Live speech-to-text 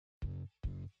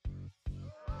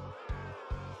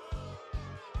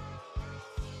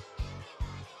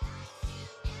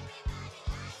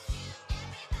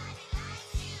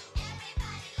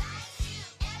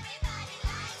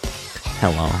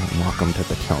Hello, and welcome to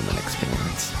the Tillman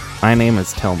Experience. My name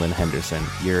is Tillman Henderson,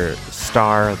 your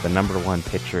star, the number one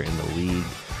pitcher in the league,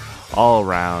 all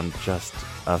around just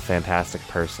a fantastic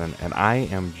person, and I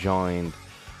am joined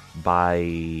by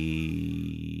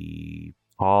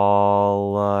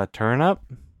Paul Turnip.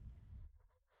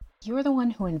 You're the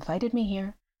one who invited me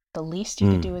here. The least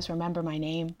you could do is remember my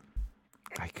name.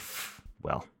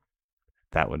 Well,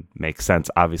 that would make sense,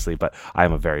 obviously, but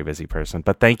I'm a very busy person.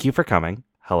 But thank you for coming.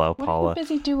 Hello, What Paula. are you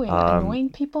busy doing? Annoying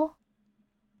people?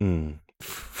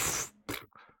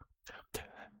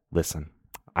 Listen,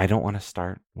 I don't want to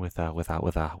start with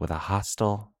a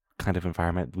hostile kind of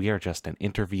environment. We are just an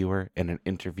interviewer and an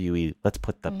interviewee. Let's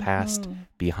put the past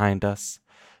behind us.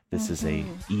 This is an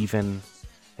even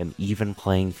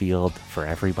playing field for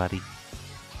everybody.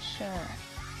 Sure.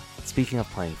 Speaking of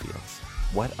playing fields,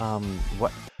 what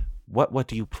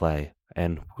do you play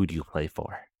and who do you play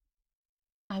for?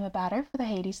 I'm a batter for the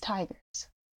Hades Tigers.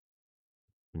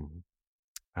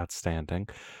 Outstanding.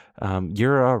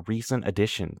 You're a recent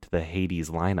addition to the Hades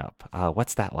lineup.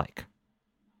 What's that like?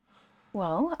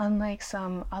 Well, unlike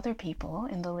some other people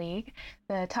in the league,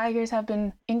 the Tigers have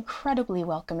been incredibly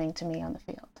welcoming to me on the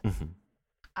field.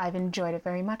 I've enjoyed it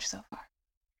very much so far.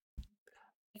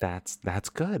 That's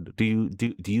good. Do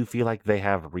you feel like they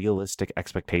have realistic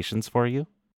expectations for you?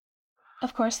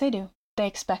 Of course they do. They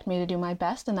expect me to do my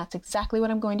best, and that's exactly what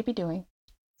I'm going to be doing.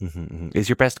 Is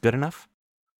your best good enough?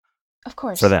 Of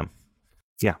course. For them.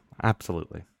 Yeah,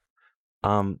 absolutely.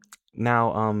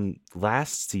 Now,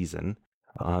 last season,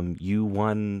 you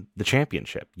won the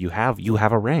championship. You have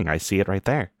a ring. I see it right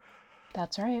there.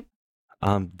 That's right.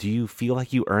 Do you feel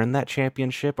like you earned that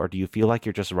championship, or do you feel like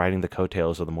you're just riding the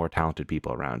coattails of the more talented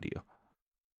people around you?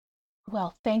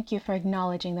 Well, thank you for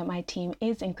acknowledging that my team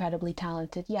is incredibly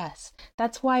talented. Yes,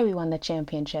 that's why we won the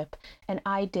championship, and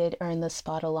I did earn the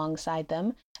spot alongside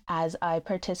them as I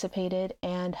participated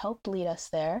and helped lead us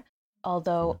there.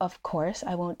 Although, of course,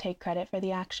 I won't take credit for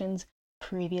the actions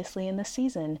previously in the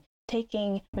season.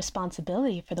 Taking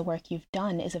responsibility for the work you've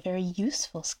done is a very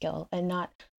useful skill and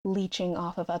not leeching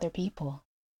off of other people.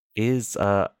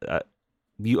 So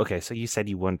you said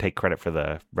you wouldn't take credit for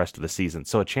the rest of the season.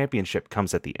 So a championship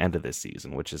comes at the end of this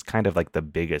season, which is kind of like the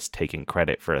biggest taking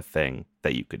credit for a thing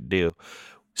that you could do.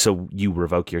 So you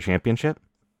revoke your championship?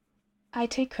 I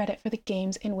take credit for the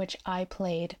games in which I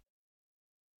played.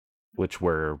 Which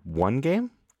were 1 game?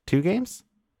 2 games?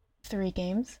 3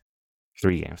 games.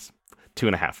 3 games.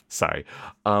 2.5. Sorry.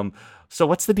 So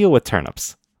what's the deal with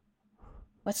turnips?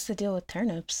 What's the deal with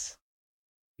turnips?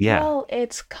 Yeah. Well,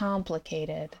 it's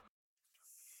complicated.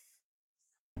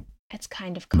 It's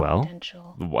kind of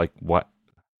confidential. Well, like what?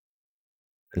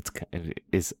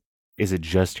 Is it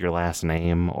just your last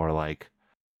name or like?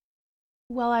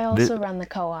 Well, I also run the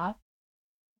co-op.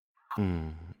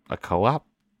 A co-op?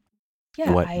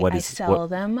 Yeah, I sell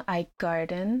them. I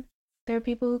garden. There are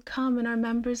people who come and are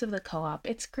members of the co-op.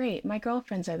 It's great. My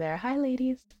girlfriends are there. Hi,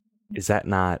 ladies. Is that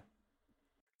not?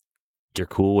 You're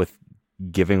cool with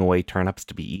giving away turnips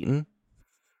to be eaten?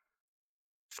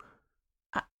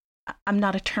 I'm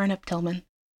not a turnip, Tillman.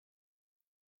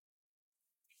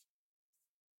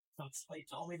 It's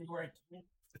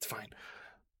fine.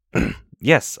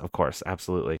 Yes, of course,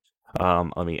 absolutely.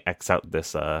 Let me X out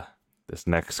this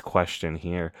next question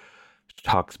here. It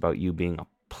talks about you being a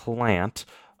plant.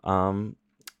 No.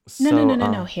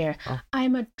 Here,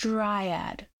 I'm a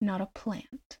dryad, not a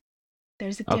plant.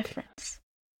 There's a difference.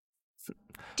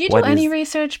 Do you do any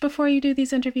research before you do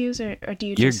these interviews, or do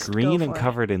you just You're green go and for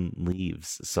covered in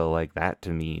leaves, so like that to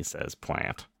me says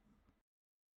plant.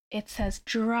 It says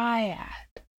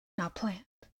dryad, not plant.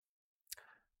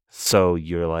 So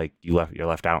you're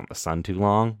left out in the sun too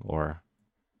long, or?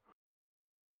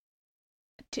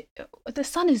 The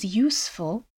sun is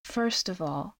useful, first of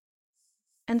all.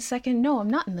 And second, no, I'm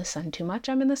not in the sun too much.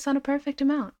 I'm in the sun a perfect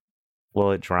amount.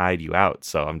 Well, it dried you out,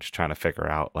 so I'm just trying to figure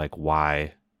out like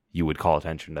why you would call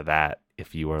attention to that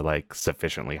if you were like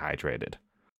sufficiently hydrated.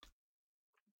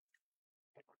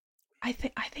 I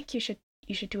think you should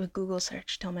do a Google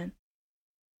search, Tillman,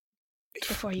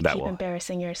 before you keep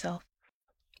embarrassing yourself.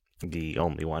 The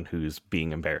only one who's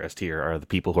being embarrassed here are the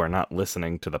people who are not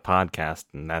listening to the podcast,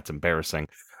 and that's embarrassing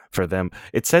for them.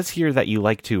 It says here that you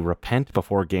like to repent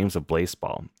before games of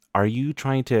baseball. Are you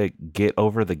trying to get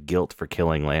over the guilt for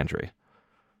killing Landry?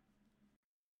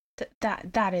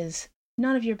 That is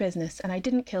none of your business, and I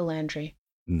didn't kill Landry.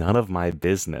 None of my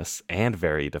business, and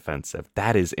very defensive.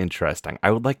 That is interesting. I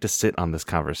would like to sit on this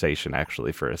conversation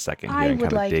actually for a second here and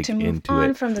kind of dig into it. I would like to move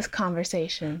on from this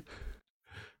conversation.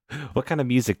 What kind of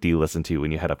music do you listen to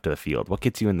when you head up to the field? What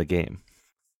gets you in the game?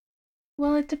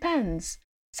 Well, it depends.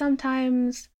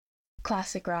 Sometimes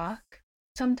classic rock,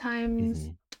 sometimes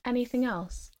Mm-hmm. anything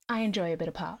else. I enjoy a bit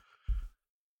of pop.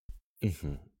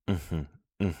 Mm-hmm. Mm-hmm.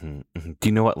 Mm-hmm. Do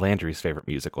you know what Landry's favorite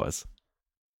music was?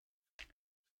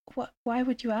 What? Why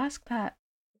would you ask that?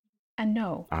 And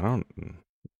no. I don't.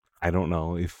 I don't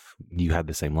know if you had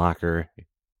the same locker,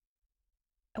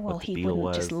 Well, what the he deal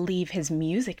wouldn't just was. leave his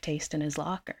music taste in his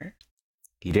locker.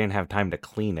 He didn't have time to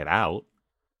clean it out.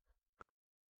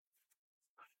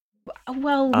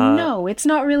 Well, Uh, no, it's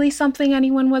not really something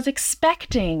anyone was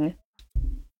expecting.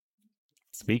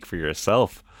 Speak for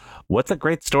yourself. What's a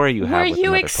great story you Were have with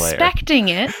you another player? expecting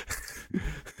it?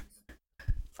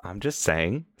 I'm just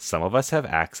saying, some of us have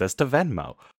access to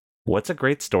Venmo. What's a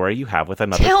great story you have with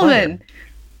another player? Tillman,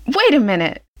 wait a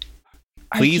minute.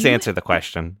 Are Please you. answer the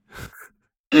question.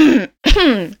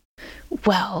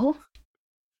 Well,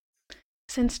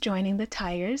 since joining the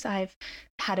Tigers, I've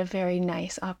had a very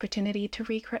nice opportunity to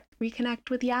reconnect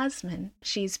with Yasmin.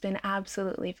 She's been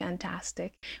absolutely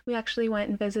fantastic. We actually went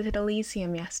and visited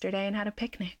Elysium yesterday and had a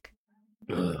picnic.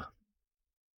 Ugh,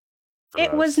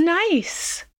 It was gross.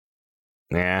 nice.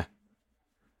 Yeah.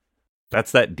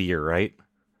 That's that deer, right?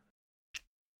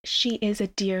 She is a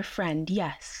dear friend,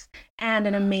 yes, and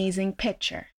an amazing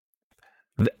pitcher.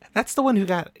 That's the one who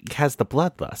has the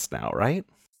bloodlust now, right?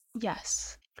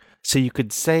 Yes. So you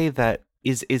could say that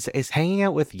is hanging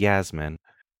out with Yasmin,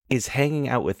 is hanging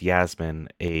out with Yasmin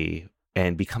a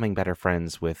and becoming better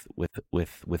friends with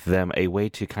them a way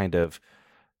to kind of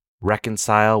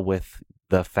reconcile with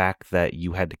the fact that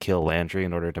you had to kill Landry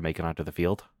in order to make it onto the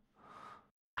field?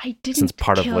 I Since didn't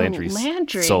part of kill Landry's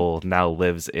Landry. soul now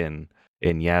lives in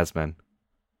Yasmin.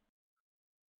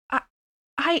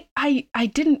 I, I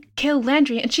didn't kill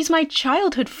Landry, and she's my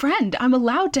childhood friend. I'm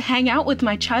allowed to hang out with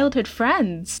my childhood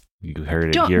friends. You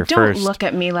heard it here Don't first, look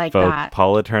at me like folks. that.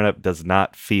 Paula Turnip does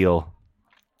not feel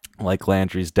like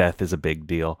Landry's death is a big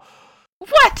deal.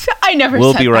 What? I never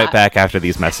We'll said be right that. back after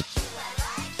these messages.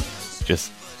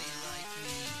 Just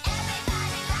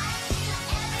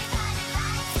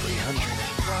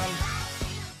 301,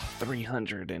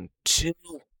 302,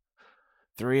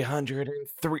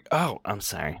 303. Oh, I'm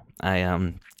sorry. I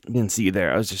didn't see you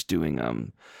there. I was just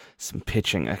doing some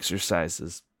pitching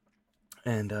exercises.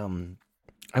 And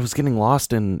I was getting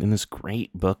lost in this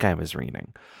great book I was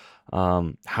reading.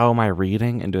 How am I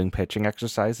reading and doing pitching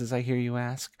exercises, I hear you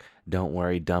ask? Don't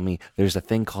worry, dummy. There's a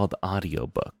thing called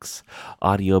audiobooks.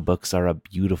 Audiobooks are a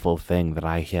beautiful thing that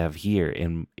I have here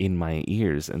in my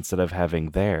ears instead of having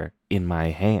there in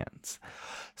my hands.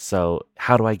 So,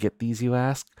 how do I get these, you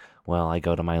ask? Well, I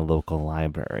go to my local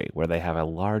library where they have a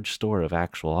large store of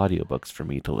actual audiobooks for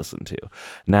me to listen to.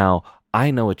 Now,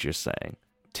 I know what you're saying.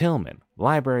 Tillman,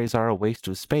 libraries are a waste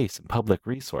of space and public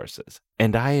resources.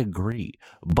 And I agree.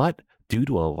 But due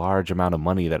to a large amount of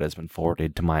money that has been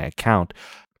forwarded to my account,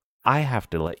 I have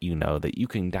to let you know that you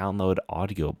can download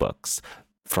audiobooks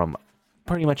from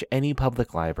pretty much any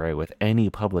public library with any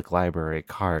public library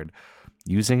card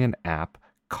using an app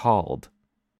called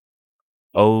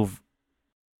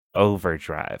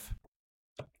Overdrive.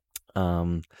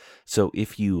 Um, so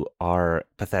if you are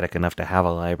pathetic enough to have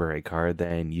a library card,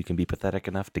 then you can be pathetic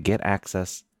enough to get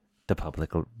access to public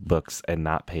books and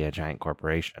not pay a giant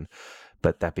corporation.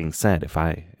 But that being said,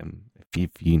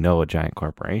 if you know a giant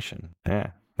corporation,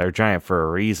 yeah, they're giant for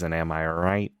a reason. Am I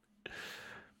right?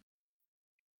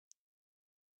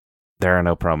 There are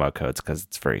no promo codes because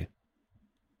it's free,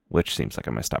 which seems like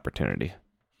a missed opportunity.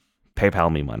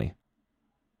 PayPal me money.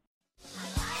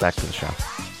 Back to the show.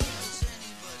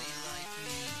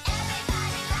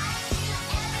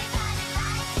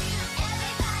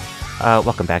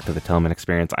 Welcome back to the Tillman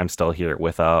Experience. I'm still here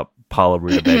with Paula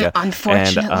Rutabaga.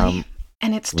 Unfortunately.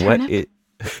 And it's Turnip.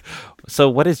 So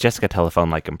what is Jessica Telephone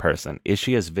like in person? Is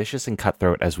she as vicious and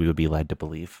cutthroat as we would be led to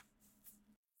believe?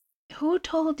 Who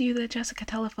told you that Jessica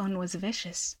Telephone was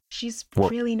vicious? She's Well,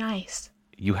 really nice.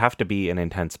 you have to be an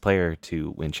intense player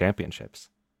to win championships.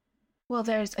 Well,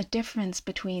 there's a difference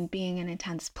between being an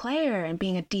intense player and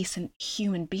being a decent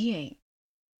human being.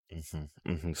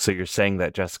 Mm-hmm, mm-hmm. So you're saying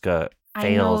that Jessica I know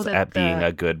fails that at being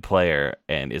a good player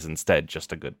and is instead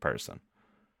just a good person.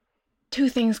 two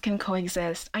things can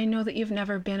coexist. I know that you've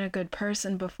never been a good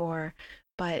person before,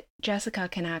 but Jessica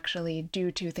can actually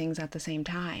do two things at the same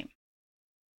time.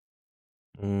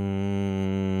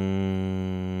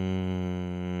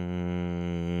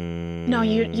 No,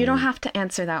 you don't have to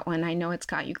answer that one. I know it's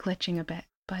got you glitching a bit,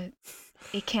 but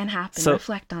it can happen.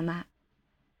 Reflect on that.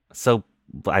 So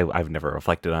I've never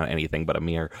reflected on anything but a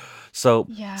mirror. So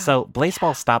Yeah.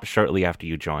 Blaseball stopped shortly after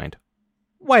you joined.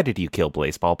 Why did you kill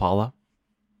Blaseball, Paula?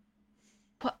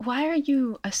 Why are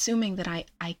you assuming that I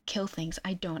kill things?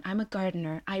 I don't. I'm a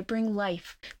gardener. I bring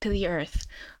life to the earth.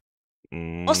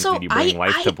 Did Also, you bring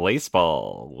life to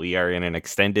Blaseball? We are in an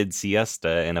extended siesta,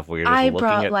 and if we're just I looking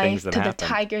brought at things life that to the happen,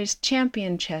 Tigers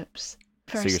championships.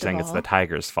 so you're saying it's the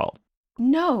Tigers' fault?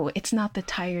 No, it's not the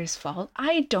Tigers' fault.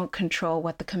 I don't control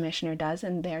what the commissioner does,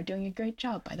 and they're doing a great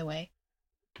job, by the way.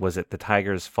 Was it the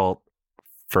Tigers' fault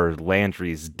for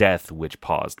Landry's death, which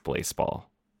paused Blaseball?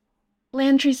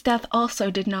 Landry's death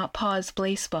also did not pause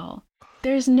Blaseball.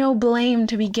 There's no blame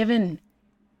to be given.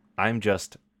 I'm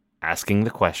just asking the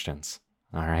questions,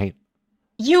 all right?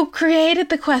 You created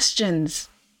the questions.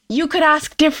 You could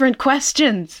ask different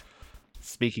questions.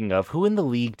 Speaking of, who in the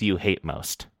league do you hate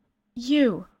most?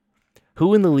 You.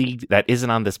 Who in the league that isn't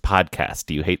on this podcast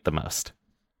do you hate the most?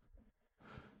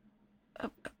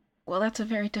 Well, that's a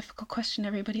very difficult question.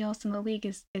 Everybody else in the league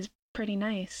is pretty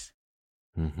nice.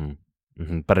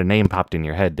 But a name popped in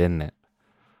your head, didn't it?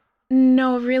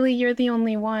 No, really, you're the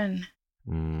only one.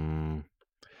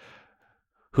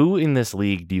 Who in this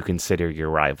league do you consider your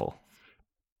rival?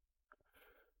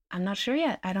 I'm not sure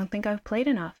yet. I don't think I've played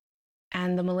enough.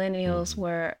 And the Millennials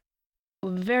were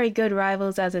very good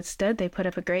rivals as it stood. They put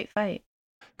up a great fight.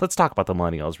 Let's talk about the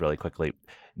Millennials really quickly.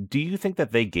 Do you think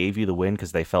that they gave you the win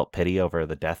because they felt pity over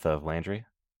the death of Landry?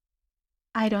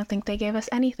 I don't think they gave us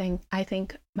anything. I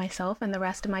think myself and the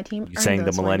rest of my team You're saying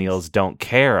the Millennials wins. Don't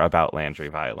care about Landry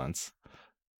violence.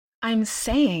 I'm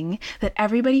saying that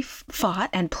everybody fought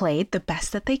and played the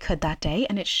best that they could that day,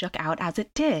 and it shook out as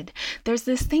it did. There's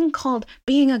this thing called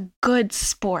being a good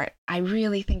sport. I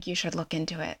really think you should look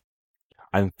into it.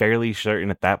 I'm fairly certain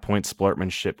at that point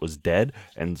sportsmanship was dead,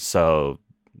 and so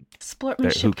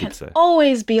sportsmanship can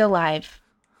always be alive.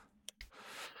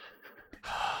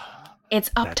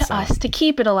 It's up to us to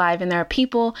keep it alive, and there are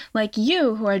people like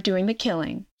you who are doing the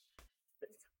killing.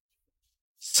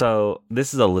 So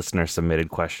this is a listener-submitted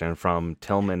question from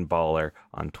Tillman Baller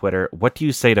on Twitter. What do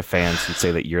you say to fans who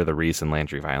say that you're the reason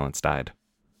Landry Violence died?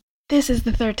 This is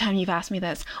the third time you've asked me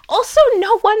this. Also,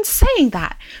 no one's saying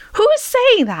that. Who is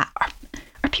saying that?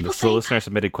 Are people saying that? It's a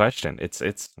listener-submitted question.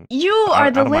 It's you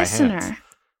are the listener.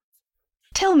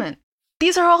 Tillman,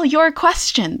 these are all your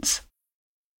questions.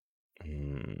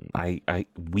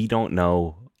 We don't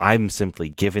know. I'm simply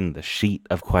given the sheet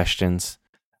of questions.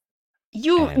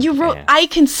 You wrote, I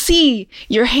can see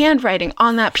your handwriting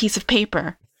on that piece of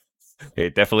paper.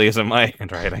 It definitely isn't my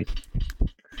handwriting.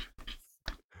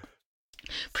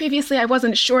 Previously, I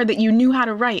wasn't sure that you knew how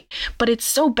to write, but it's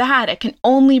so bad it can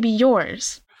only be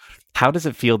yours. How does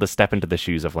it feel to step into the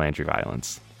shoes of Landry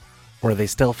Violence? Were they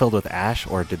still filled with ash,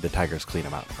 or did the Tigers clean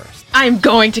them out first? I'm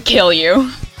going to kill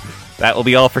you. That will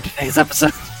be all for today's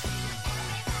episode.